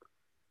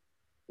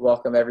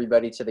Welcome,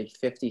 everybody, to the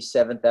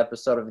 57th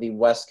episode of the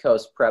West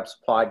Coast Preps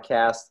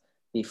podcast,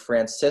 the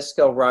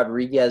Francisco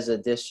Rodriguez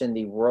edition,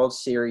 the World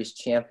Series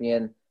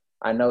champion.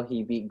 I know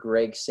he beat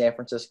Greg's San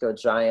Francisco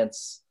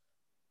Giants,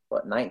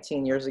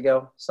 19 years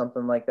ago,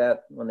 something like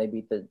that, when they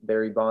beat the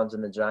Barry Bonds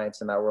and the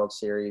Giants in that World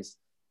Series.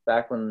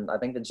 Back when I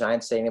think the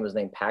Giants stadium was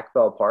named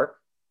Pac-Bell Park,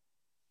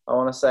 I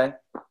want to say.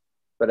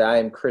 But I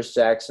am Chris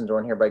Jackson,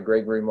 joined here by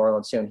Gregory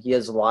Moreland soon. He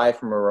is live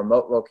from a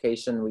remote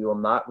location. We will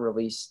not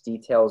release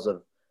details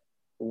of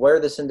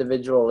where this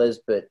individual is,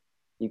 but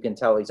you can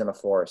tell he's in a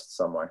forest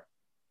somewhere.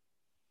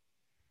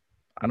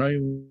 I don't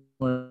even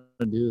want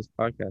to do this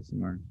podcast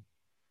anymore.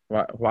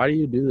 Why do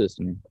you do this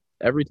to me?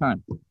 Every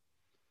time.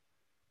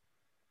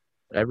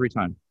 Every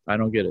time. I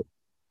don't get it.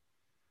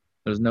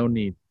 There's no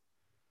need.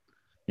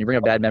 You bring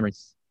up bad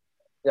memories.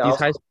 Yeah, These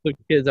high school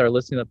kids that are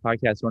listening to the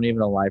podcast weren't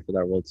even alive for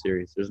that World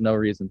Series. There's no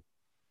reason.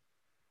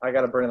 I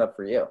got to bring it up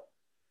for you.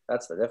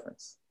 That's the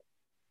difference.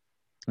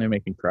 They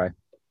make me cry.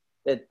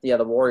 The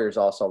Warriors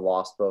also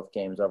lost both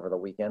games over the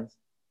weekend.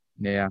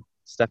 Yeah.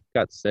 Steph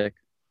got sick.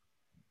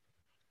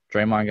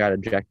 Draymond got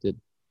ejected.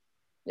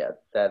 Yeah,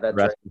 that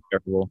rest was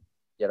terrible.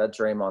 Yeah, that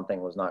Draymond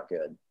thing was not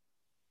good.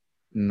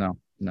 No,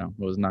 it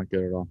was not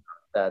good at all.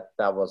 That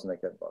wasn't a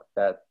good look.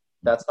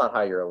 That's not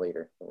how you're a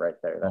leader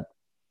right there.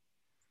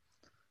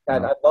 I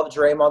love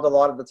Draymond a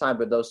lot of the time,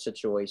 but those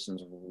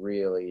situations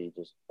really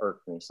just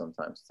irk me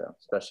sometimes too,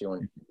 especially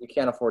when you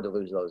can't afford to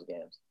lose those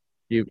games.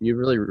 You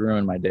really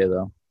ruined my day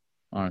though,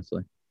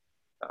 honestly.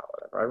 Oh,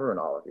 whatever. I ruin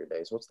all of your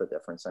days. What's the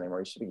difference anymore?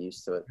 You should be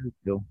used to it.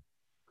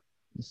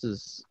 This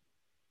is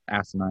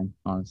asinine,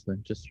 honestly.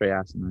 Just straight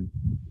asinine.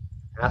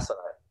 Asinine?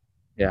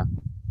 Yeah.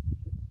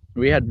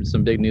 We had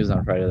some big news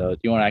on Friday, though. Do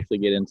you want to actually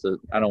get into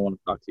 – I don't want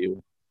to talk to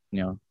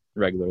you,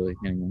 regularly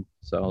anymore.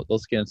 So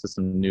let's get into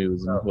some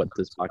news and what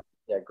this podcast.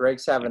 Yeah,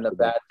 Greg's having a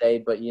bad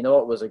day, but you know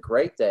what was a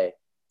great day?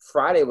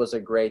 Friday was a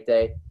great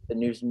day. The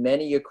news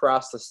many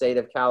across the state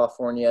of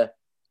California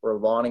were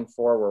longing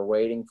for, were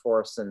waiting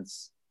for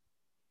since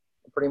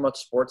pretty much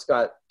sports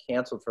got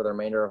canceled for the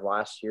remainder of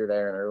last year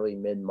there in early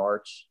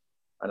mid-March.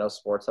 I know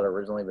sports had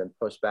originally been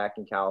pushed back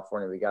in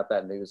California. We got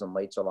that news in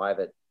late July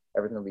that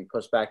everything would be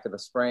pushed back to the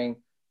spring.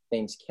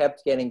 Things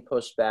kept getting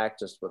pushed back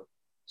just with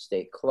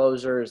state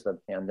closures, the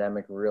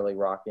pandemic really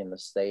rocking the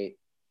state.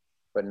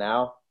 But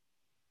now,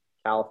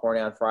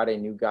 California on Friday,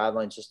 new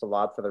guidelines just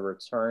allowed for the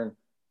return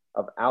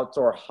of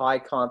outdoor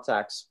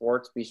high-contact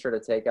sports. Be sure to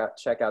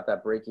check out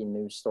that breaking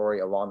news story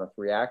along with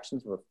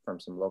reactions from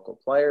some local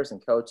players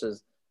and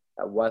coaches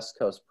at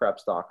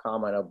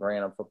westcoastpreps.com. I know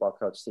Brandon football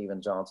coach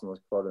Steven Johnson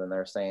was quoted in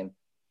there saying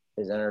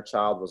his inner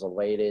child was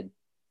elated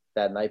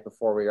that night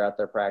before we were at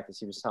their practice.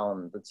 He was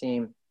telling the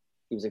team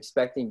he was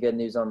expecting good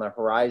news on the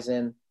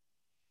horizon.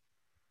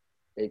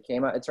 It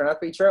turned out to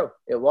be true.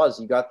 It was.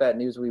 You got that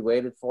news we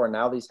waited for.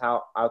 Now these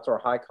outdoor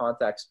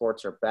high-contact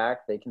sports are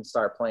back. They can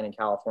start playing in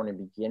California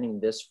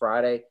beginning this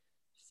Friday,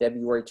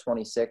 February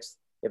 26th,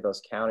 if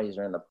those counties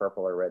are in the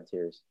purple or red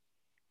tiers.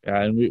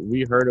 Yeah, and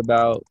we heard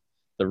about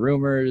the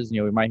rumors.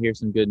 We might hear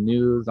some good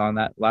news on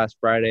that last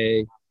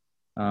Friday.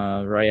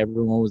 Right,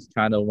 everyone was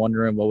kind of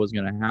wondering what was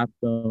going to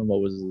happen,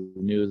 what was the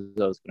news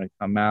that was going to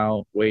come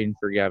out, waiting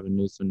for Gavin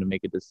Newsom to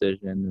make a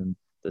decision and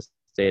the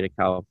state of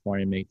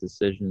California make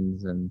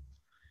decisions. And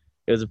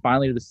it was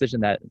finally a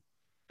decision that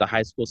the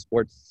high school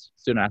sports,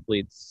 student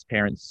athletes,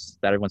 parents,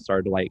 that everyone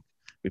started to like.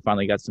 We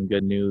finally got some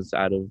good news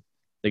out of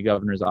the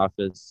governor's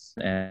office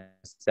and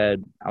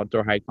said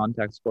outdoor high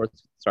contact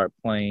sports start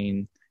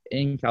playing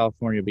in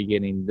California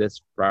beginning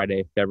this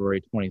Friday,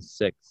 February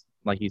 26th.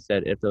 Like he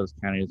said, if those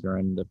counties are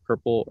in the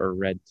purple or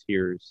red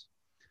tiers.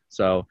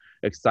 So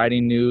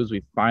exciting news.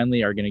 We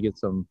finally are going to get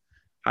some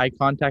high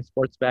contact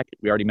sports back.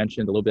 We already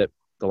mentioned a little bit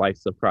the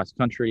likes of cross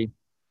country,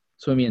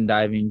 swimming and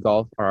diving,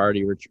 golf are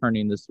already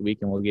returning this week,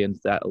 and we'll get into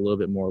that a little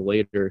bit more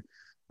later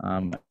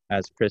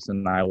as Chris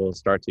and I will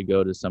start to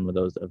go to some of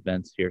those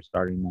events here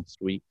starting this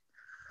week,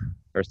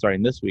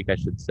 I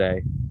should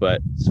say.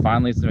 But it's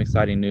finally some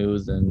exciting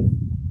news, and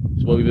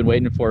it's what we've been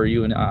waiting for,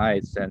 you and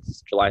I,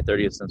 since July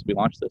 30th, since we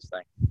launched this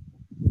thing.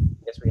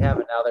 Yes, we have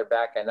it. Now they're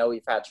back. I know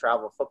we've had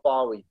travel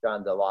football. We've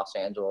gone to Los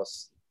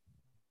Angeles.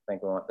 I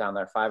think we went down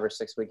there 5 or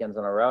 6 weekends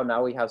in a row.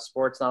 Now we have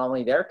sports not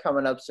only there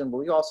coming up soon, but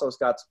we also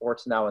got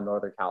sports now in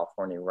Northern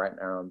California, right in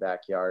our own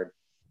backyard.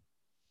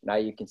 Now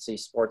you can see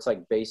sports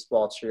like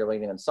baseball,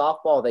 cheerleading, and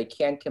softball. They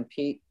can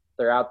compete.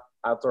 They're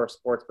outdoor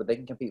sports, but they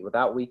can compete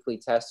without weekly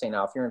testing.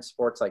 Now, if you're in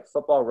sports like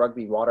football,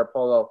 rugby, water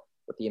polo,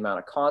 with the amount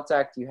of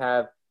contact you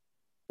have, it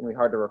can be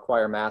hard to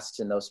require masks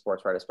in those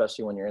sports, right?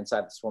 Especially when you're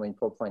inside the swimming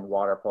pool playing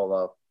water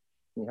polo.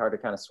 It's hard to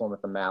kind of swim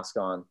with the mask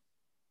on.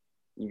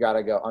 You got to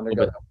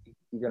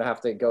you're going to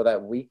have to go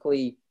that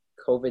weekly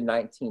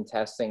COVID-19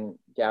 testing.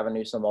 Gavin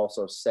Newsom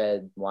also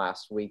said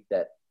last week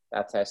that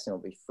testing will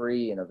be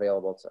free and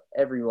available to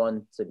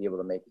everyone to be able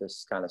to make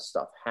this kind of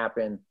stuff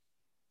happen.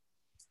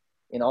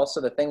 And also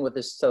the thing with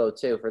this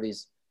too, for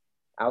these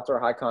outdoor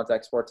high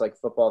contact sports like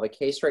football, the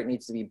case rate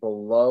needs to be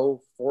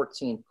below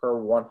 14 per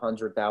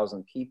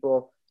 100,000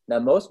 people. Now,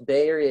 most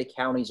Bay Area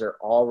counties are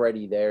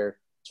already there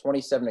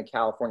 27 of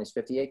California's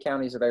 58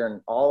 counties are there,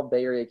 and all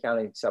Bay Area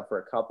counties except for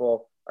a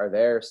couple are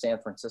there. San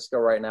Francisco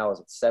right now is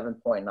at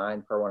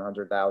 7.9 per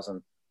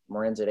 100,000.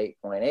 Marin's at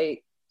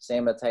 8.8.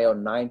 San Mateo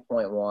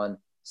 9.1.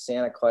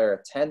 Santa Clara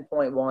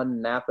 10.1.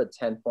 Napa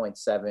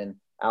 10.7.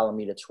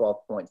 Alameda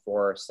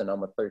 12.4.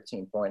 Sonoma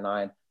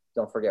 13.9.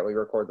 Don't forget, we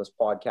record this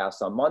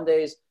podcast on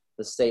Mondays.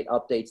 The state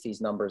updates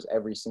these numbers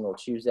every single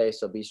Tuesday,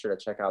 so be sure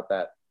to check out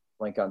that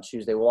link on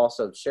Tuesday. We'll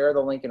also share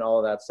the link and all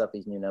of that stuff,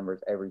 these new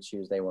numbers, every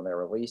Tuesday when they're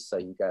released, so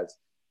you guys,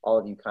 all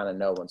of you kind of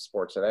know when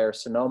sports are there.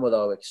 Sonoma,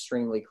 though,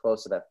 extremely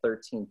close to that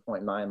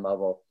 13.9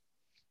 level.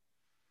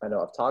 I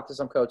know I've talked to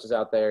some coaches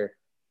out there.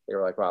 They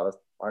were like, wow,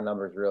 our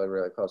number is really,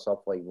 really close.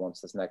 Hopefully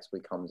once this next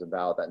week comes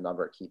about, that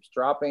number keeps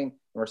dropping. And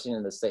we're seeing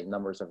in the state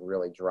numbers have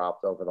really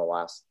dropped over the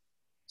last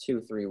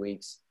 2-3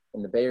 weeks.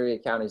 In the Bay Area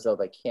counties, though,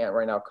 they can't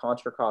right now.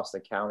 Contra Costa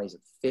County is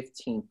at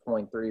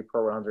 15.3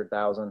 per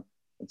 100,000.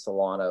 And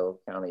Solano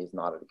County is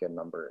not at a good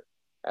number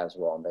as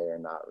well. And they are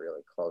not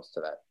really close to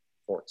that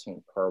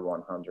 14 per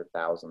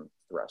 100,000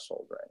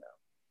 threshold right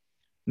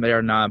now. They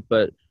are not,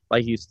 but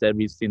like you said,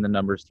 we've seen the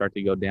numbers start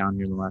to go down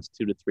here in the last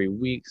 2 to 3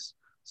 weeks.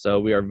 So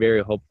we are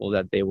very hopeful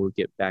that they will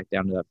get back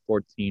down to that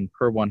 14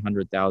 per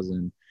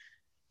 100,000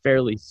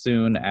 fairly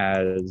soon,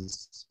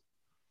 as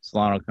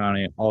Solano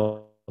County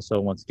also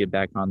wants to get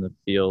back on the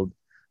field.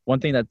 One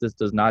thing that this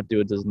does not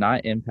do, it does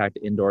not impact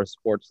indoor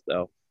sports,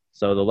 though.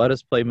 So the Let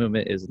Us Play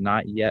movement is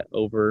not yet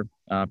over.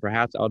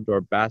 Perhaps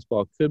outdoor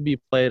basketball could be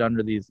played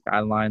under these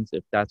guidelines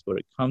if that's what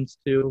it comes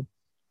to,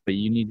 but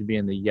you need to be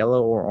in the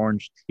yellow or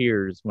orange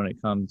tiers when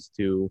it comes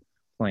to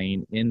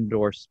playing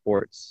indoor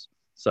sports.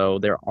 So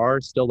there are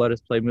still Let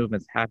Us Play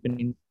movements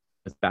happening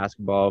with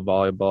basketball,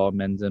 volleyball,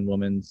 men's and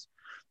women's,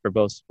 for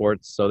both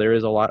sports. So there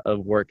is a lot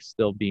of work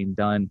still being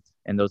done,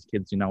 and those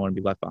kids do not want to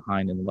be left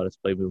behind in the Let Us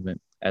Play movement,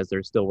 as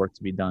there's still work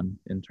to be done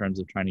in terms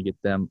of trying to get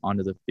them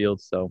onto the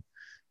field. So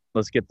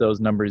let's get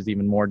those numbers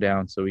even more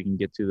down so we can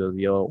get to those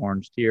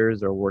yellow-orange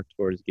tiers or work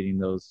towards getting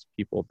those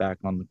people back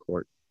on the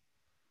court.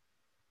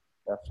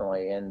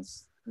 Definitely. And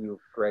you,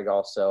 Greg,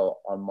 also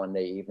on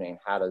Monday evening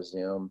had a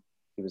Zoom.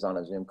 He was on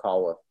a Zoom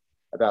call with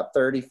about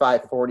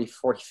 35, 40,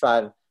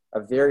 45, a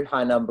very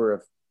high number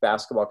of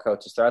basketball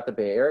coaches throughout the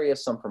Bay Area,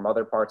 some from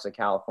other parts of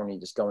California,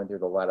 just going through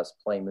the Let Us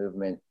Play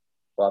movement.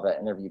 We'll have that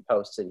interview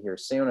posted here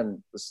soon,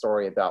 and the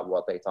story about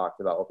what they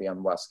talked about will be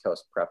on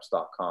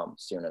westcoastpreps.com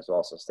soon as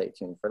well, so stay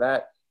tuned for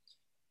that.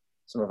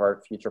 Some of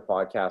our future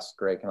podcasts,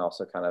 Greg can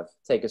also kind of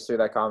take us through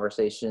that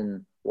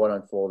conversation, what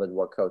unfolded,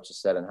 what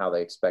coaches said, and how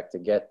they expect to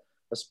get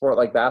a sport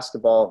like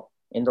basketball,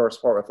 indoor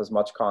sport with as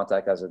much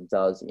contact as it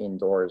does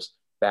indoors,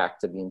 back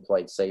to being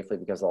played safely,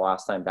 because the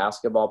last time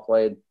basketball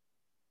played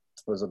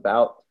was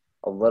about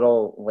a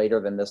little later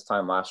than this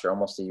time last year,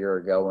 almost a year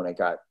ago, when it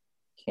got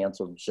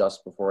canceled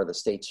just before the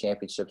state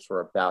championships were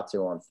about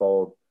to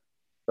unfold.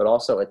 But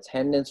also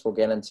attendance, we'll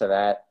get into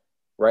that.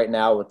 Right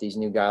now with these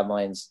new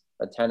guidelines,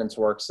 attendance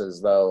works as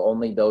though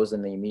only those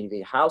in the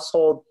immediate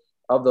household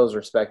of those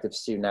respective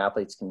student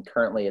athletes can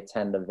currently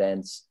attend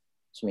events,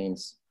 which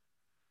means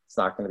it's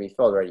not going to be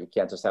filled, right? You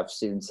can't just have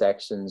student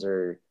sections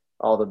or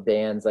all the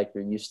bands like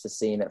you're used to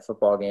seeing at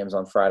football games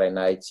on Friday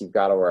nights. You've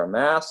got to wear a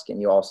mask,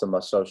 and you also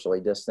must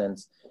socially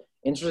distance.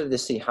 Interested to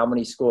see how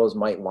many schools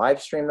might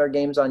live stream their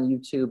games on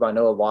YouTube. I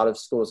know a lot of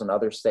schools in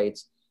other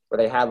states where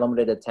they had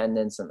limited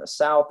attendance in the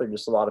South, or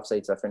just a lot of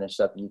states that finished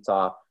up.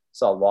 Utah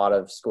saw a lot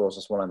of schools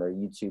just went on their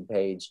YouTube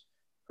page,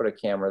 put a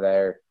camera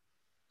there,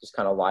 just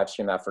kind of live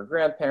stream that for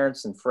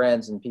grandparents and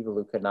friends and people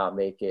who could not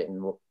make it.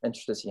 And we're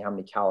interested to see how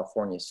many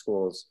California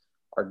schools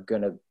are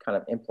going to kind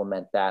of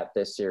implement that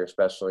this year,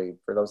 especially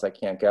for those that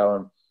can't go.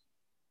 And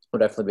we'll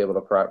definitely be able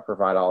to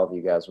provide all of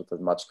you guys with as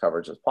much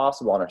coverage as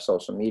possible on our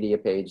social media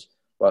page,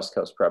 West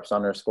Coast Preps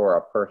 _,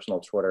 our personal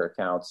Twitter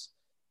accounts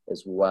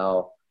as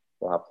well.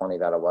 We'll have plenty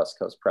of that at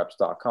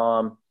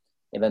westcoastpreps.com.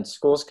 And then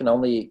schools can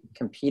only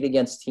compete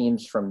against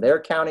teams from their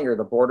county or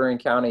the bordering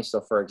county. So,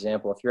 for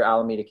example, if you're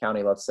Alameda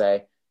County, let's say,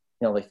 you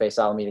can only face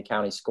Alameda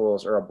County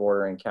schools or a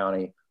bordering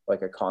county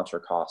like a Contra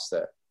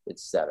Costa,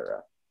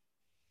 etc.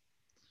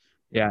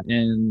 Yeah,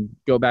 and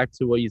go back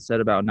to what you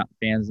said about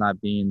fans not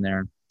being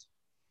there.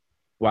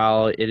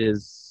 While it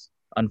is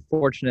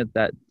unfortunate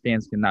that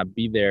fans cannot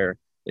be there,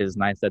 it is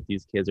nice that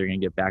these kids are going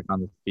to get back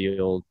on the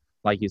field.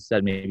 Like you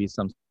said, maybe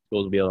some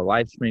schools will be able to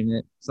live stream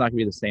it. It's not going to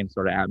be the same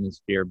sort of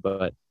atmosphere,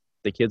 but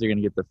the kids are going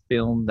to get the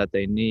film that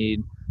they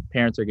need.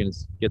 Parents are going to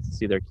get to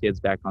see their kids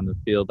back on the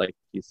field. Like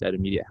you said,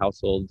 immediate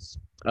households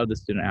of the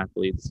student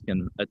athletes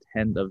can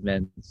attend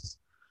events.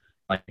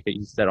 Like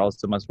you said,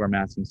 also must wear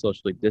masks and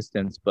socially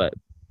distance, but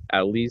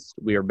at least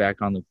we are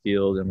back on the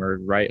field and we're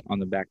right on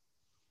the back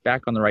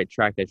on the right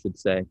track, I should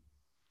say,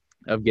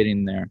 of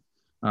getting there.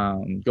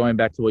 Going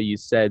back to what you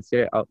said,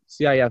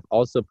 CIF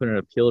also put an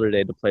appeal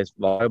today to place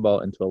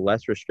volleyball into a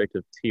less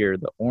restrictive tier,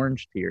 the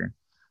orange tier.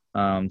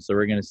 So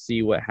we're going to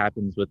see what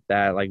happens with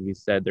that. Like we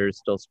said, there's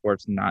still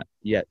sports not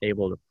yet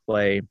able to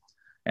play.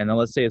 And then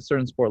let's say a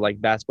certain sport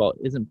like basketball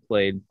isn't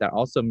played. That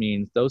also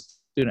means those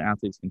student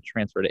athletes can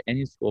transfer to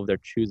any school of their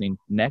choosing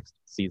next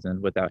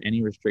season without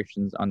any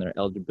restrictions on their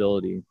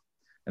eligibility.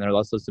 And And there's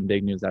also some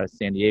big news out of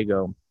San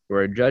Diego,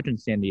 where a judge in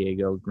San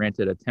Diego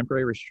granted a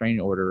temporary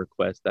restraining order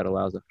request that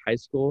allows a high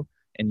school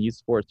and youth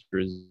sports to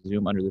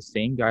resume under the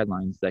same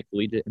guidelines that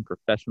collegiate and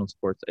professional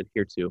sports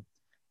adhere to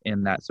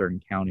in that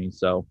certain county.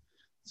 So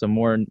some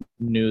more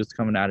news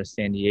coming out of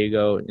San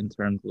Diego in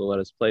terms of the Let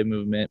Us Play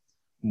movement.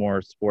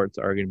 More sports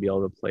are going to be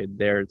able to play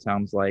there, it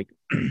sounds like.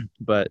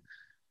 But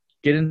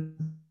getting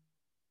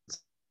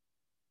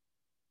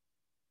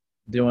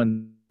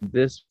doing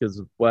this as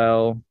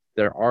well,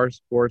 there are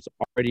sports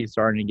already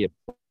starting to get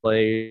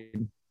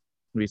played.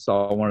 We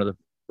saw one of the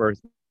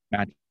first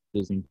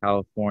matches in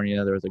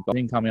California. There was a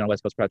golfing coming on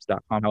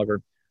westcoastpreps.com.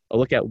 However, a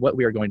look at what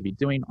we are going to be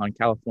doing on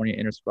California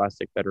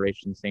Interscholastic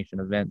Federation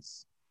sanctioned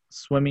events.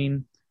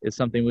 Swimming is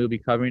something we'll be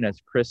covering, as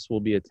Chris will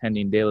be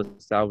attending De La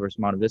Salle versus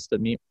Monte Vista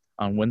meet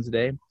on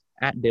Wednesday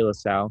at De La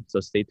Salle.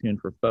 So stay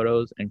tuned for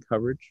photos and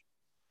coverage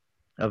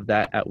of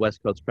that at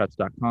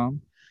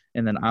westcoastpreps.com.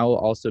 And then I will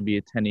also be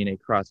attending a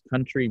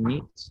cross-country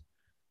meet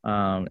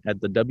at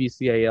the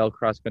WCAL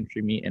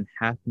cross-country meet in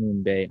Half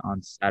Moon Bay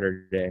on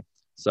Saturday.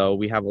 So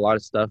we have a lot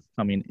of stuff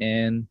coming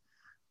in.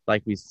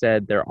 Like we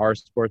said, there are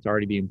sports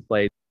already being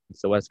played.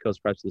 So West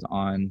Coast Preps is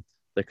on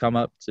the come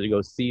up to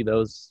go see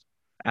those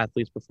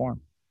athletes perform.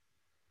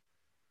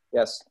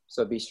 Yes,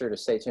 so be sure to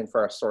stay tuned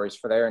for our stories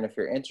for there. And if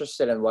you're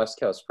interested in West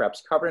Coast Preps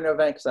covering an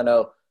event, because I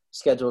know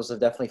schedules have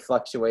definitely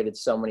fluctuated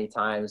so many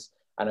times.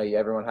 I know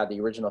everyone had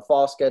the original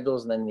fall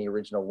schedules and then the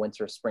original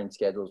winter, spring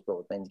schedules, but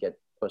when things get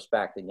pushed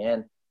back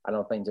again, I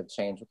know things have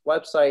changed with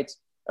websites.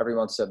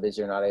 Everyone's so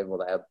busy, you're not able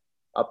to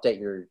update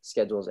your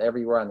schedules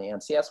everywhere on the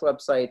NCS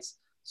websites,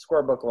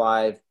 Scorebook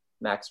Live,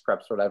 Max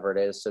Preps, whatever it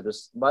is. So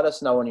just let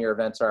us know when your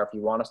events are. If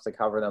you want us to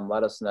cover them,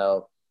 let us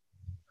know.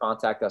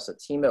 Contact us at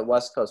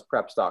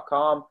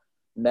team@westcoastpreps.com.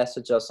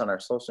 Message us on our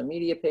social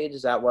media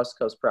pages at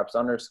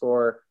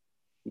westcoastpreps_.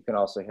 You can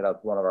also hit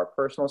up one of our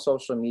personal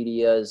social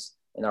medias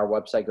and our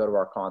website. Go to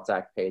our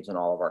contact page, and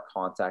all of our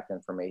contact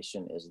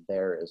information is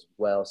there as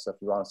well. So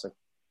if you want us to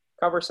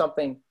cover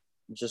something,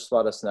 just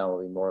let us know.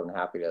 We'll be more than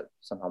happy to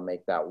somehow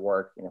make that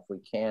work. And if we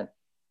can't,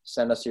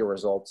 send us your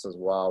results as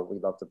well.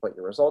 We'd love to put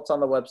your results on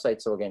the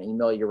website. So again,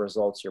 email your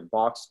results, your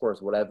box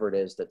scores, whatever it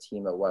is, to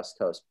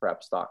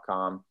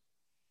team@westcoastpreps.com.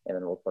 And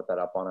then we'll put that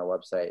up on our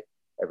website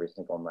every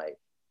single night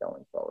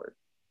going forward.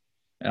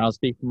 And I'll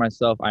speak for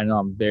myself. I know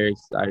I'm very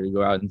excited to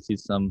go out and see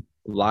some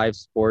live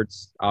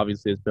sports.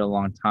 Obviously, it's been a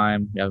long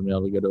time. We haven't been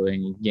able to go to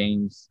any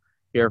games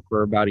here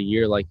for about a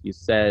year, like you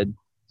said.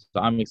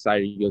 So I'm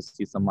excited to go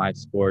see some live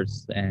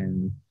sports.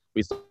 And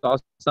we saw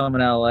some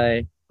in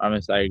LA. I'm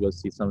excited to go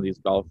see some of these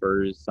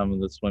golfers, some of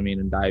the swimming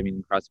and diving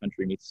and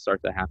cross-country meets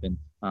start to happen.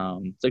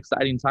 It's an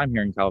exciting time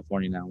here in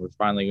California now. We're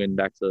finally getting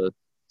back to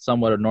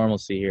somewhat of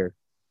normalcy here.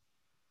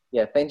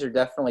 Yeah, things are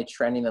definitely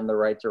trending in the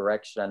right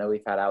direction. I know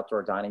we've had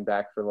outdoor dining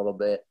back for a little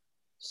bit,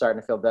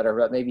 starting to feel better,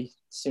 but maybe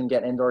soon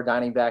get indoor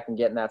dining back and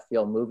getting that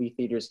feel. Movie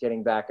theaters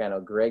getting back. I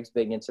know Greg's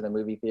big into the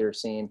movie theater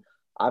scene.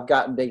 I've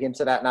gotten big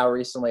into that now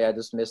recently. I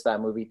just missed that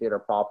movie theater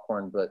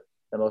popcorn, but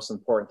the most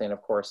important thing,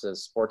 of course,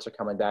 is sports are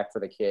coming back for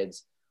the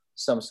kids.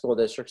 Some school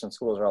districts and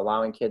schools are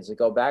allowing kids to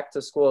go back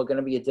to school. It's going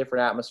to be a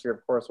different atmosphere,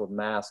 of course, with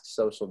masks,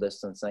 social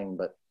distancing,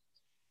 but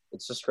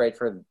it's just great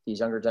for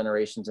these younger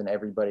generations and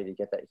everybody to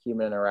get that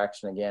human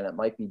interaction again. It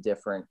might be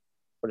different,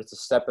 but it's a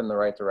step in the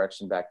right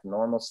direction back to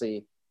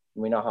normalcy.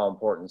 We know how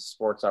important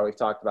sports are. We've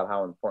talked about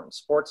how important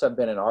sports have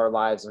been in our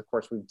lives. Of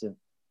course, we've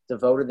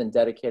devoted and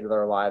dedicated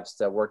our lives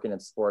to working in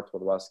sports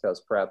with West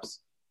Coast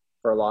Preps.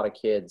 For a lot of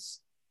kids,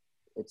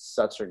 it's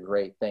such a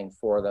great thing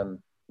for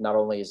them. Not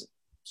only is,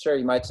 sure,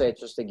 you might say it's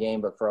just a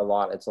game, but for a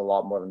lot, it's a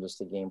lot more than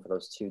just a game for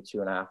those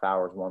 2.5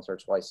 hours once or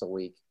twice a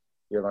week.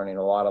 You're learning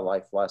a lot of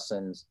life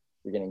lessons.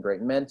 You're getting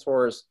great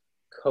mentors,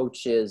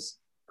 coaches,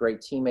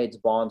 great teammates,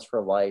 bonds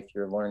for life.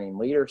 You're learning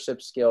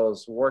leadership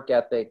skills, work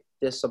ethic,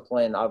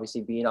 discipline,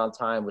 obviously being on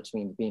time, which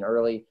means being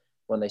early.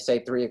 When they say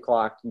 3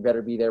 o'clock, you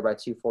better be there by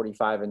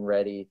 2:45 and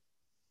ready.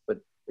 But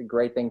a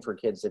great thing for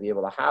kids to be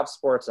able to have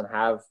sports and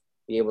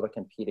be able to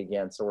compete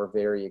again. So we're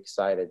very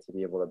excited to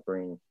be able to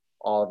bring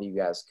all of you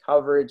guys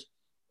coverage.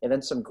 And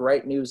then some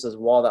great news as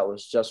well that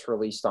was just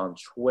released on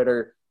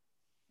Twitter.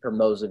 For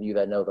those of you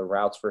that know the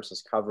Routes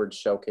versus Coverage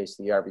Showcase,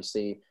 the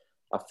RVC,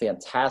 a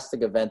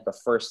fantastic event. The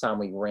first time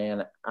we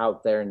ran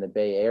out there in the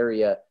Bay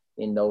Area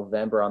in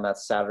November on that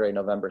Saturday,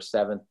 November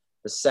 7th.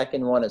 The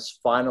second one is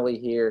finally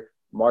here,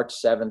 March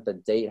 7th. The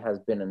date has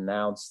been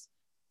announced.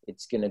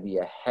 It's going to be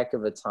a heck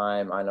of a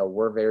time. I know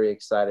we're very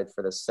excited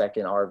for the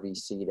second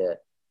RVC to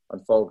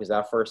unfold, because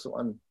that first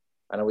one,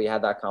 I know we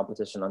had that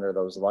competition under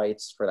those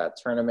lights for that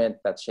tournament,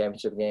 that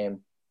championship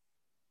game.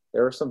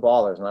 There were some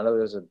ballers, and I know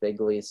there's a big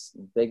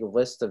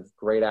list of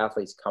great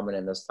athletes coming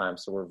in this time,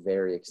 so we're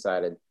very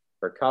excited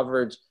for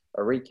coverage,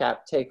 a recap,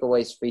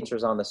 takeaways,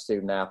 features on the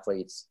student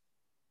athletes,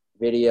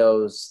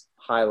 videos,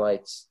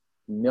 highlights,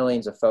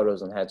 millions of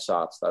photos and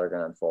headshots that are going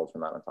to unfold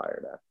from that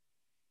entire day.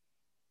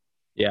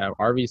 Yeah,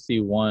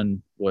 RVC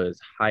 1 was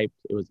hyped.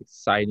 It was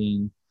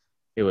exciting.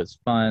 It was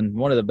fun.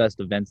 One of the best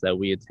events that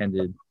we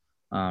attended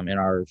in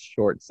our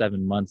short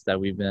 7 months that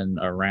we've been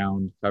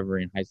around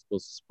covering high school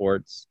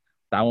sports.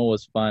 that one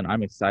was fun.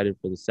 I'm excited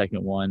for the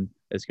second one.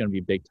 It's going to be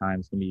big time.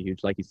 It's going to be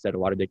huge. Like you said, a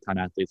lot of big time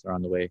athletes are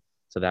on the way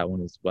to that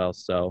one as well.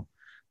 So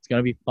it's going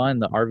to be fun.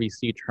 The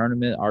RVC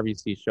tournament,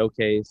 RVC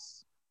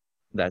showcase,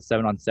 that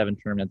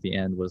 7-on-7 tournament at the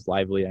end was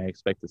lively. I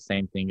expect the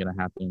same thing going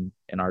to happen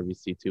in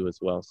RVC too as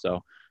well.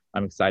 So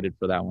I'm excited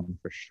for that one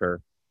for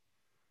sure.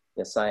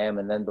 Yes, I am.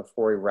 And then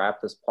before we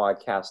wrap this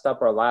podcast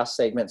up, our last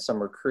segment,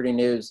 some recruiting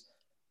news.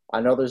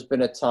 I know there's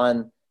been a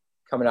ton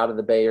coming out of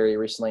the Bay Area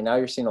recently. Now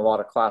you're seeing a lot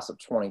of class of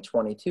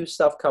 2022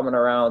 stuff coming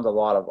around, a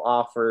lot of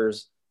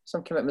offers,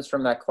 some commitments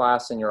from that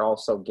class, and you're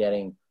also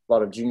getting a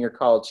lot of junior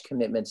college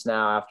commitments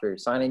now after your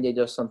signing day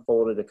just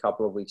unfolded a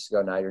couple of weeks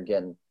ago. Now you're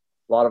getting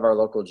a lot of our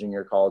local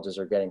junior colleges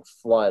are getting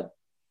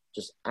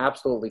just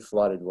absolutely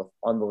flooded with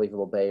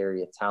unbelievable Bay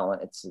Area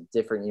talent. It's a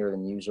different year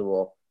than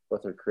usual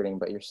with recruiting,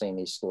 but you're seeing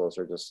these schools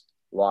are just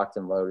locked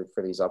and loaded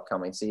for these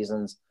upcoming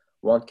seasons.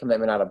 One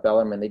commitment out of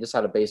Bellarmine. They just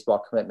had a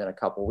baseball commitment a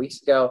couple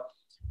weeks ago.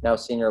 Now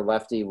senior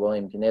lefty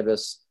William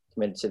Gnibus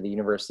committed to the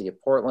University of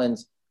Portland,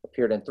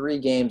 appeared in 3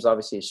 games,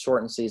 obviously a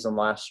shortened season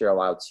last year,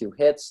 allowed 2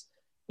 hits.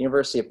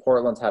 University of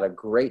Portland had a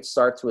great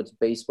start to its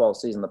baseball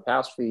season the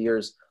past few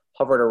years,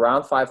 hovered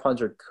around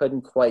 500,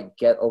 couldn't quite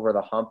get over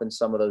the hump in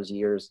some of those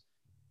years.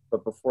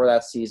 But before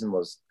that season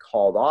was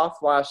called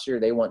off last year,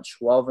 they went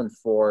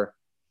 12-4,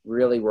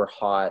 really were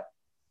hot.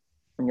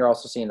 And you're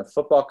also seeing a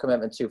football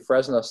commitment to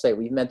Fresno State.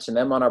 We've mentioned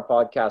them on our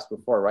podcast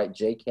before, right?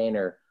 Jay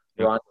Kaner,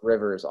 Ron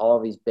Rivers, all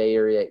of these Bay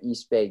Area,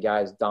 East Bay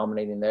guys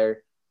dominating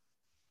there.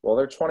 Well,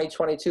 their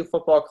 2022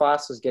 football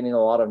class is getting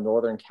a lot of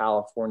Northern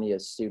California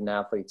student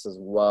athletes as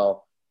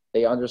well.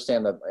 They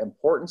understand the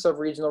importance of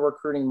regional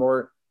recruiting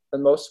more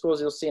than most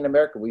schools you'll see in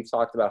America. We've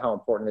talked about how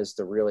important it is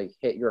to really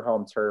hit your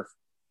home turf.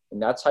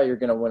 And that's how you're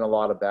going to win a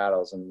lot of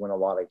battles and win a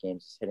lot of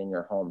games, is hitting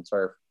your home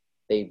turf.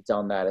 They've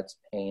done that. It's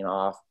paying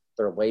off.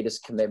 Their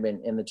latest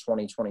commitment in the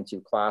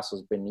 2022 class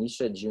was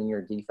Benicia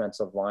junior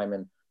defensive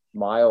lineman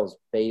Miles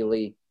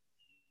Bailey.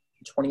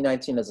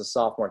 2019 as a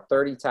sophomore,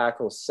 30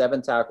 tackles,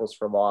 7 tackles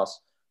for loss,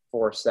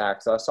 4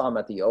 sacks. I saw him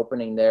at the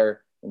opening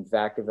there in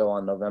Vacaville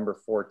on November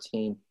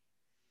 14th.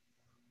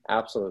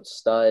 Absolute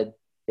stud.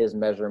 His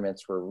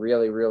measurements were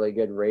really, really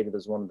good, rated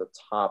as one of the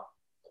top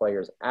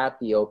players at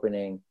the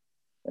opening.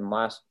 And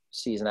last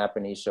season at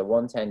Benicia,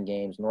 won 10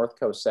 games, North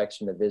Coast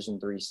Section Division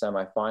III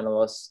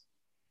semifinalists,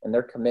 and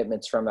their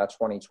commitments from that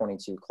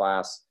 2022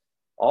 class.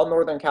 All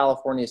Northern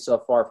California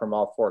so far from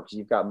all 4, because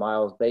you've got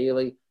Miles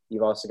Bailey,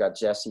 you've also got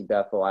Jesse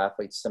Bethel,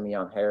 athlete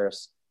Simeon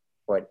Harris,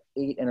 who had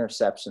 8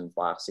 interceptions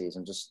last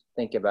season. Just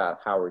think about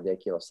how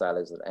ridiculous that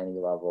is at any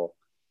level.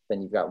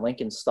 Then you've got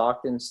Lincoln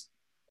Stockton's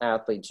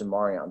athlete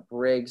Jamarion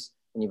Briggs,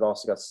 and you've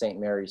also got St.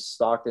 Mary's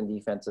Stockton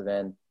defensive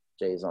end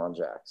Jason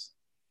Jacks.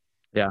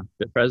 Yeah,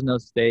 but Fresno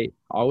State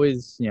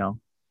always, for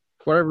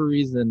whatever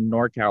reason,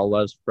 NorCal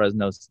loves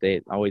Fresno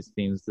State. Always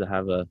seems to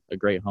have a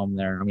great home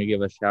there. I'm going to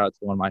give a shout out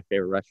to one of my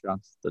favorite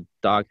restaurants, the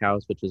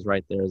Doghouse, which is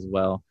right there as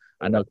well.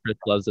 I know Chris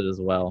loves it as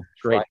well.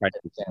 Great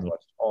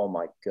sandwich. Oh,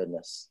 my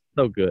goodness.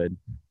 So good.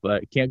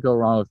 But can't go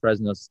wrong with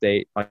Fresno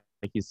State. Like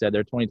you said,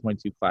 their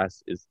 2022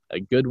 class is a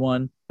good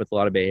one with a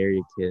lot of Bay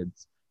Area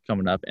kids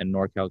coming up and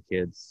NorCal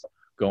kids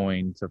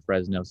going to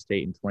Fresno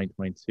State in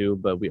 2022.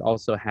 But we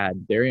also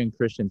had Darien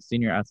Christian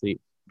senior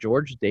athlete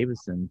George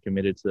Davison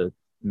committed to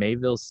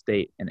Mayville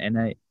State, an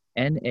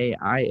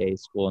NAIA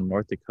school in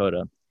North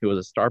Dakota, who was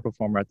a star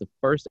performer at the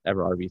first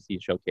ever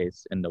RVC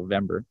showcase in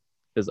November.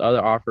 His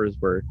other offers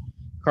were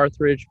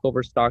Carthage,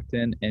 Culver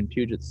Stockton, and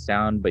Puget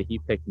Sound, but he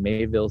picked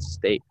Mayville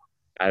State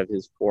out of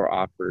his 4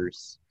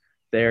 offers.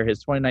 There, his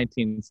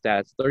 2019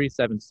 stats,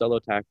 37 solo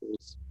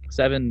tackles,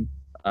 7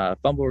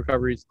 fumble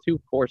recoveries, 2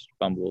 forced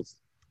fumbles.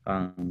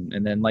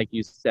 And then, like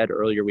you said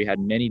earlier, we had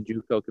many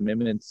JUCO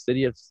commitments.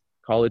 City of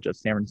College of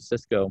San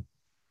Francisco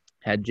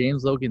had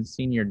James Logan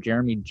senior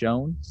Jeremy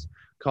Jones,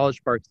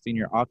 College Park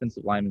senior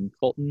offensive lineman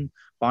Colton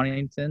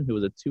Bonington, who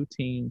was a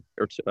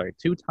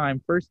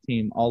 2-time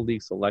first-team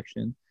All-League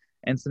selection.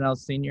 Encinal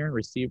senior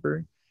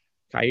receiver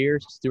Kyer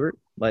Stewart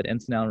led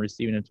Encinal in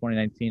receiving in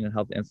 2019 and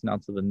helped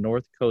Encinal to the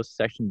North Coast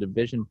Section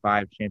Division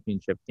V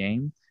championship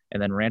game.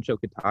 And then Rancho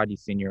Cotati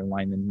senior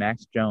lineman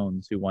Max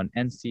Jones, who won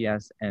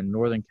NCS and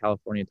Northern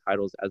California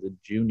titles as a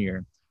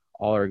junior.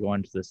 All are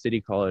going to the City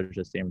College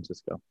of San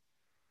Francisco.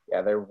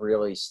 Yeah, they're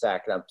really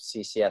stacking up.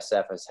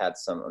 CCSF has had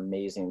some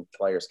amazing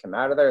players come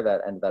out of there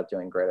that ended up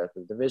doing great at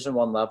the Division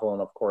I level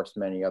and, of course,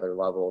 many other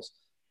levels.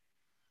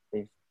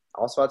 They've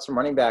also had some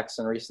running backs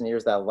in recent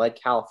years that led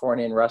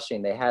California in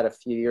rushing. They had a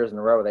few years in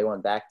a row. They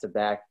went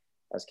back-to-back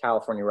as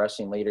California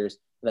rushing leaders.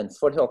 And then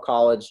Foothill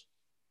College,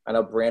 I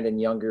know Brandon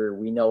Younger,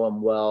 we know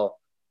him well.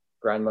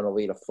 Grand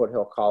Monolita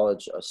Foothill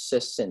College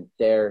assistant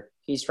there.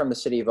 He's from the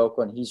city of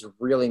Oakland. He's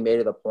really made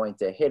it a point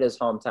to hit his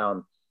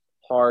hometown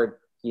hard.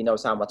 He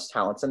knows how much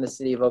talent's in the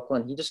city of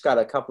Oakland. He just got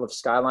a couple of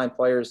Skyline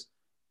players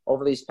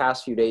over these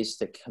past few days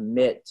to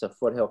commit to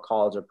Foothill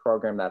College, a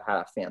program that had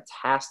a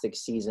fantastic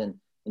season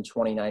in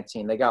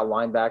 2019. They got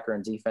linebacker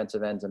and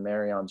defensive end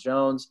Demarion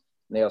Jones,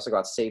 and they also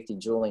got safety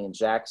Julian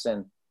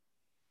Jackson.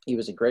 He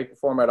was a great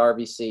performer at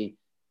RVC.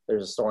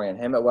 There's a story on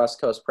him at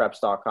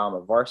westcoastpreps.com,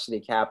 a varsity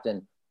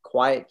captain,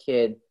 quiet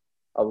kid,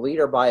 a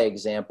leader by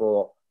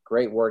example,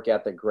 great work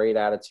ethic, great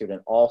attitude,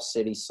 and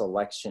all-city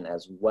selection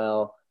as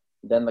well.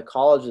 Then the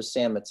College of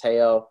San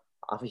Mateo,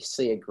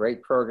 obviously a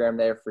great program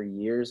there for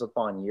years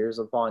upon years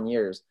upon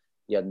years.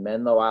 You had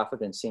Menlo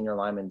Atherton senior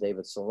lineman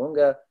David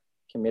Salunga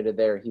committed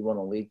there. He won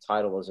a league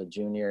title as a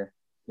junior.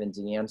 Then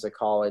De Anza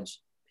College,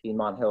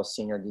 Piedmont Hill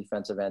senior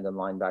defensive end and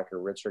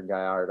linebacker Richard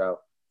Gallardo,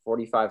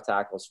 45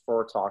 tackles,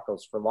 4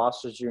 tackles for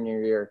lost his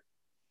junior year.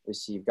 We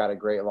see you've got a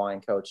great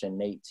line coach in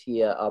Nate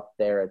Tia up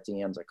there at De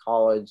Anza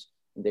College,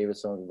 and David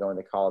Salunga going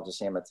to College of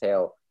San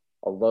Mateo.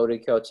 A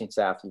loaded coaching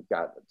staff. You've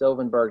got the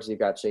Dovenbergs, you've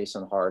got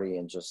Jason Hardy,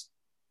 and just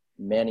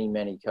many,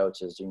 many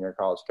coaches, junior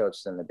college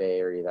coaches in the Bay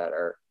Area that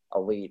are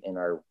elite and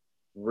are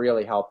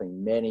really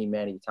helping many,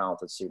 many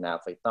talented student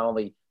athletes not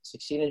only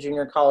succeed in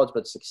junior college,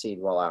 but succeed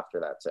well after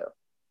that too.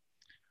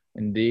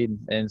 Indeed.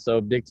 And so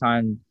big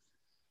time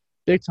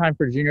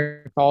for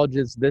junior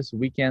colleges this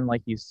weekend,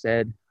 like you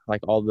said.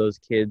 Like all those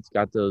kids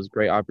got those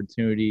great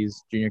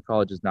opportunities. Junior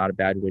college is not a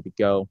bad way to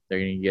go. They're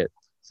going to get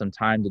some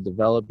time to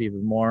develop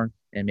even more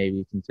and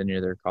maybe continue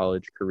their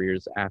college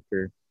careers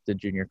after the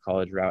junior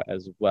college route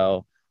as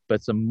well.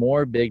 But some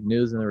more big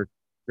news in the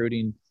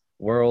recruiting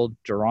world.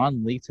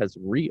 Jerron Leaks has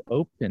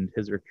reopened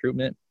his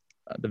recruitment.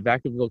 The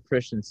Vacaville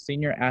Christian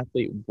senior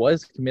athlete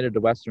was committed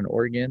to Western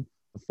Oregon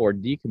before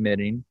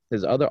decommitting.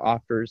 His other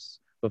offers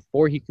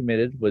before he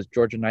committed was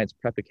Georgia Knights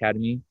Prep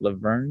Academy,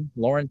 Laverne,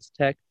 Lawrence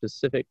Tech,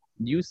 Pacific,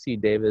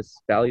 UC Davis,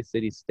 Valley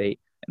City State,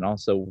 and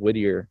also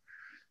Whittier.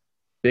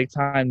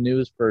 Big-time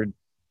news for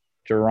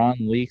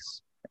Jerron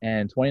Leaks.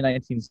 And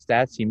 2019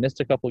 stats, he missed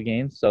a couple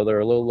games, so they're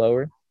a little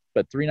lower,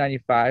 but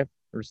 395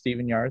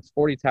 receiving yards,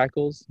 40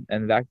 tackles,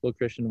 and Vacaville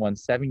Christian won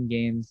 7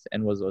 games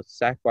and was a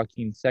Sac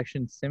Joaquin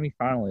section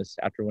semifinalist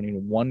after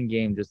winning 1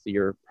 game just the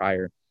year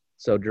prior.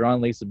 So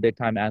Jerron Leaks, a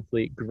big-time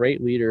athlete,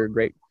 great leader,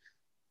 great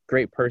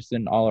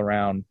person all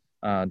around.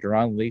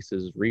 Jerron Leaks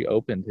has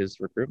reopened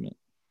his recruitment.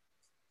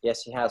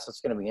 Yes, he has. So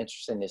it's going to be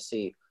interesting to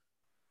see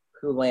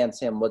who lands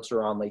him, what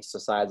Jerron Leaks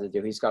decides to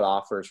do. He's got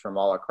offers from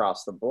all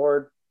across the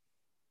board.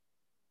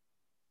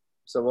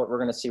 So what we're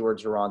going to see where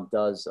Jerron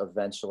does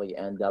eventually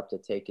end up to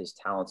take his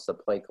talents to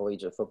play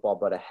collegiate football,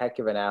 but a heck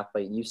of an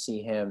athlete. You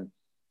see him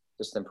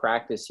just in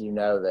practice, you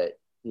know that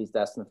he's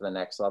destined for the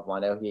next level. I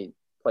know he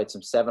played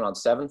some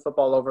 7-on-7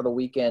 football over the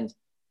weekend.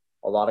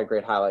 A lot of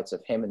great highlights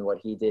of him and what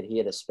he did. He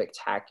had a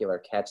spectacular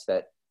catch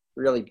that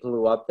really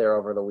blew up there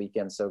over the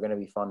weekend. So going to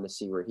be fun to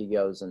see where he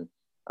goes. And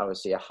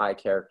obviously a high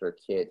character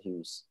kid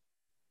who's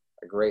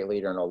a great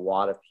leader and a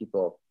lot of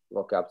people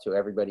look up to.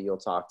 Everybody you'll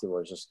talk to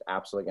is just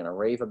absolutely going to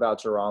rave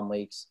about Jerron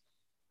Leaks.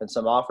 And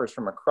some offers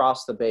from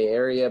across the Bay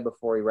Area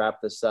before we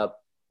wrap this up.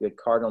 You had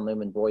Cardinal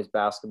Newman boys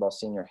basketball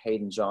senior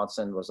Hayden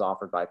Johnson was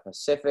offered by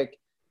Pacific.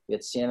 You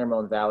had San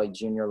Ramon Valley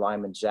junior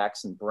lineman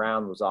Jackson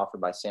Brown was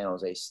offered by San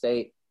Jose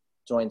State.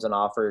 Joins an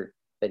offer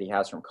that he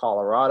has from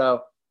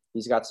Colorado.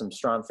 He's got some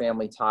strong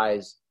family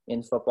ties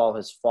in football.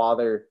 His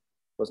father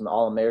was an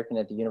All-American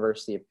at the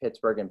University of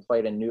Pittsburgh and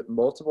played in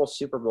multiple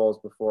Super Bowls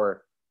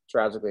before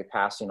tragically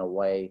passing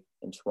away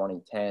in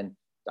 2010.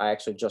 I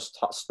actually just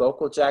spoke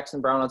with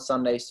Jackson Brown on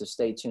Sunday, so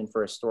stay tuned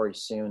for a story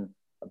soon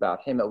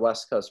about him at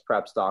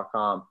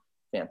westcoastpreps.com.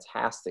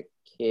 Fantastic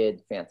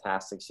kid,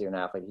 fantastic student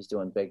athlete. He's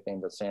doing big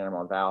things at San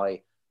Ramon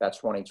Valley. That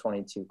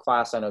 2022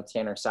 class, I know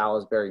Tanner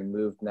Salisbury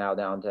moved now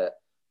down to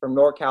from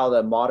NorCal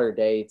to Mater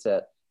Dei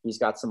to he's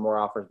got some more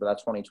offers, but that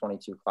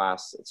 2022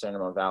 class at San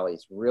Ramon Valley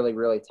is really,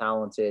 really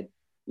talented.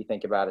 You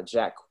think about it,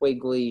 Jack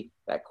Quigley,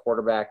 that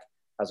quarterback,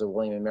 has a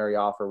William & Mary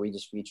offer. We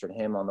just featured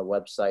him on the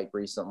website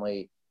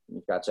recently.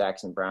 You've got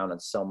Jackson Brown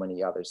and so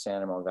many others. San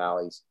Ramon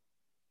Valley's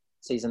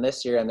season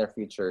this year and their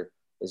future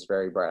is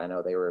very bright. I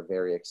know they were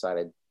very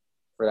excited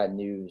for that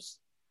news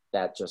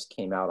that just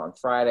came out on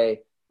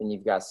Friday. Then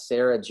you've got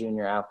Sarah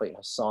junior athlete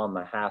Hassan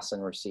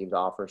Mahassan received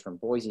offers from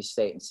Boise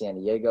State and San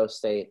Diego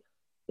State.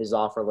 His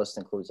offer list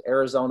includes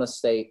Arizona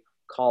State,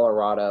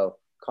 Colorado,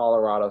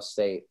 Colorado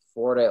State,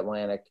 Florida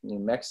Atlantic, New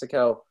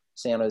Mexico,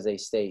 San Jose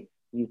State,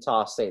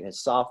 Utah State.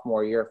 His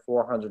sophomore year,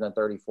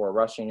 434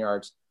 rushing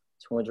yards,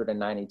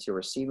 292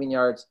 receiving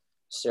yards.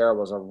 Sarah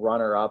was a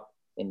runner-up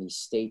in the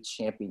state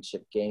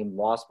championship game,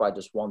 lost by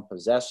just 1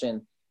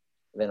 possession.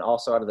 And then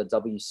also out of the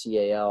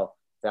WCAL,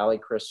 Valley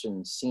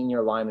Christian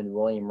senior lineman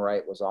William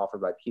Wright was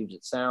offered by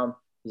Puget Sound.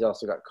 He's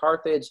also got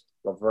Carthage,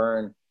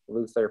 Laverne,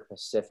 Luther,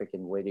 Pacific,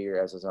 and Whittier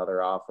as his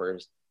other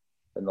offers.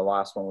 And the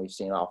last one we've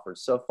seen offered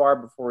so far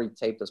before we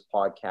tape this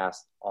podcast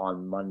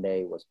on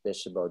Monday was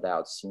Bishop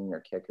O'Dowd senior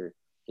kicker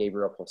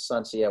Gabriel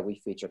Placencia. We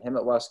featured him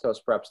at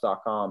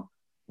westcoastpreps.com,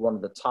 one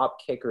of the top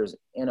kickers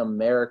in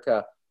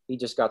America. He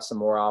just got some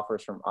more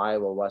offers from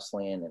Iowa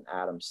Wesleyan and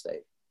Adams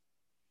State.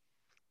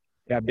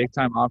 Yeah,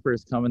 big-time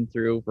offers coming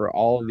through for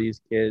all of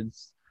these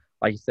kids.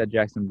 Like you said,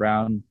 Jackson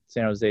Brown,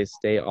 San Jose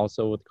State,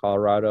 also with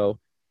Colorado.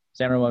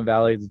 San Ramon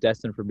Valley is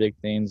destined for big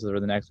things over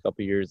the next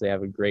couple of years. They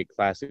have a great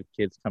class of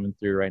kids coming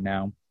through right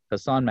now.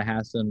 Hassan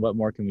Mahassan, what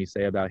more can we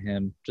say about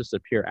him? Just a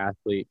pure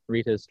athlete.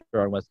 Read his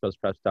story on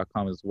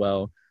westcoastpreps.com as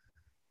well.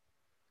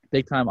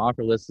 big time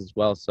offer list as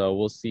well. So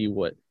we'll see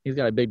what he's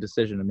got a big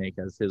decision to make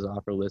as his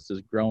offer list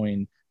is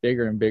growing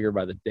bigger and bigger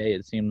by the day,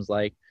 it seems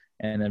like.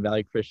 And then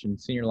Valley Christian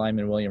senior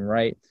lineman William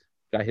Wright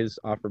got his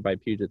offer by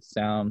Puget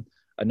Sound.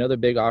 Another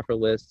big offer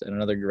list and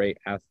another great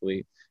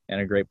athlete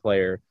and a great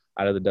player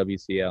out of the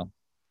WCL.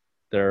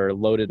 They're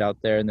loaded out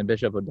there. And then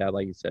Bishop O'Dowd,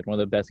 like you said, one of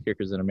the best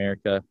kickers in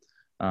America,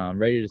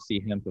 ready to see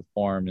him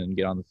perform and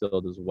get on the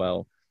field as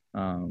well.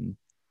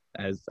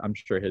 As I'm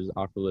sure his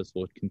offer list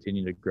will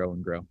continue to grow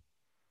and grow.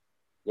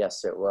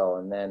 Yes, it will.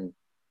 And then,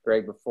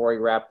 Greg, before we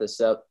wrap this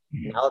up,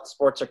 now that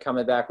sports are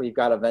coming back, we've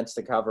got events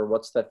to cover.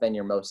 What's the thing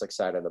you're most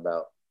excited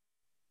about?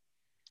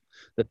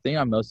 The thing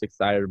I'm most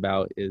excited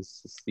about is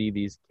to see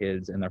these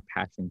kids and their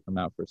passion come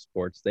out for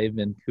sports. They've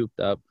been cooped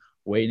up,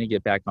 waiting to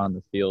get back on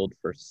the field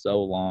for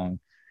so long.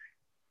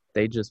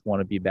 They just want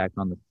to be back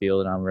on the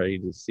field, and I'm ready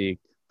to see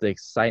the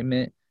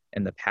excitement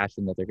and the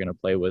passion that they're going to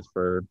play with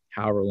for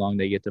however long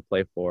they get to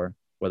play for,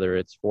 whether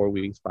it's 4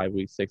 weeks, 5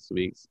 weeks, 6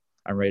 weeks.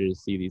 I'm ready to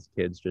see these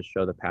kids just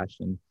show the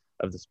passion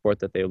of the sport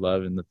that they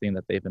love and the thing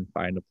that they've been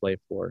fighting to play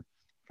for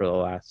the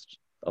last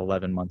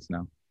 11 months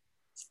now.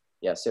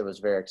 Yes, it was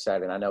very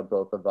exciting. I know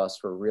both of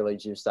us were really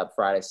juiced up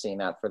Friday seeing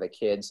that for the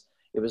kids.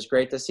 It was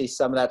great to see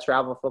some of that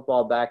travel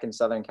football back in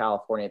Southern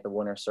California at the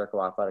Winter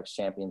Circle Athletics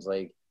Champions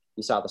League.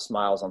 You saw the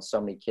smiles on so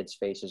many kids'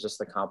 faces, just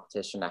the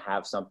competition to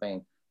have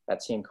something, that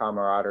team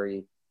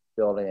camaraderie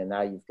building, and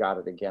now you've got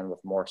it again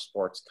with more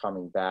sports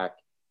coming back.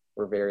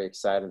 We're very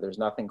excited. There's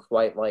nothing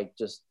quite like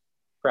just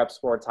prep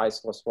sports, high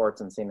school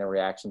sports, and seeing the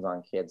reactions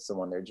on kids. So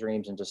when their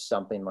dreams and just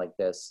something like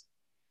this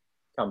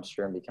comes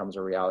true and becomes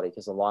a reality,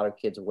 because a lot of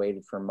kids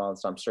waited for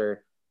months. I'm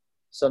sure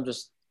some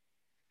just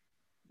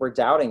were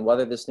doubting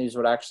whether this news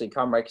would actually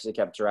come, right? Because it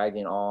kept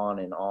dragging on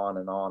and on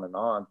and on and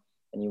on.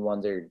 And you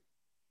wondered,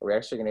 are we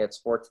actually going to get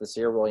sports this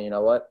year? Well, you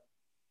know what?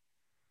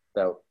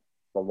 The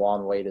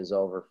long wait is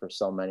over for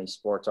so many.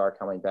 Sports are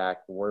coming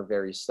back. We're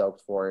very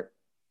stoked for it.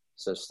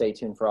 So stay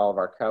tuned for all of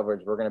our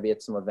coverage. We're going to be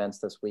at some events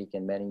this week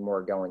and many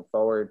more going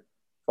forward.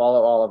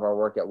 Follow all of our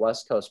work at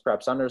West Coast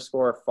Preps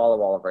 _.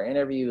 Follow all of our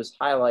interviews,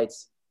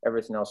 highlights,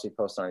 everything else we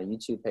post on our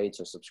YouTube page.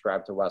 So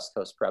subscribe to West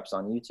Coast Preps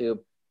on YouTube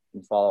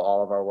and follow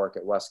all of our work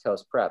at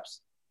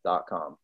westcoastpreps.com.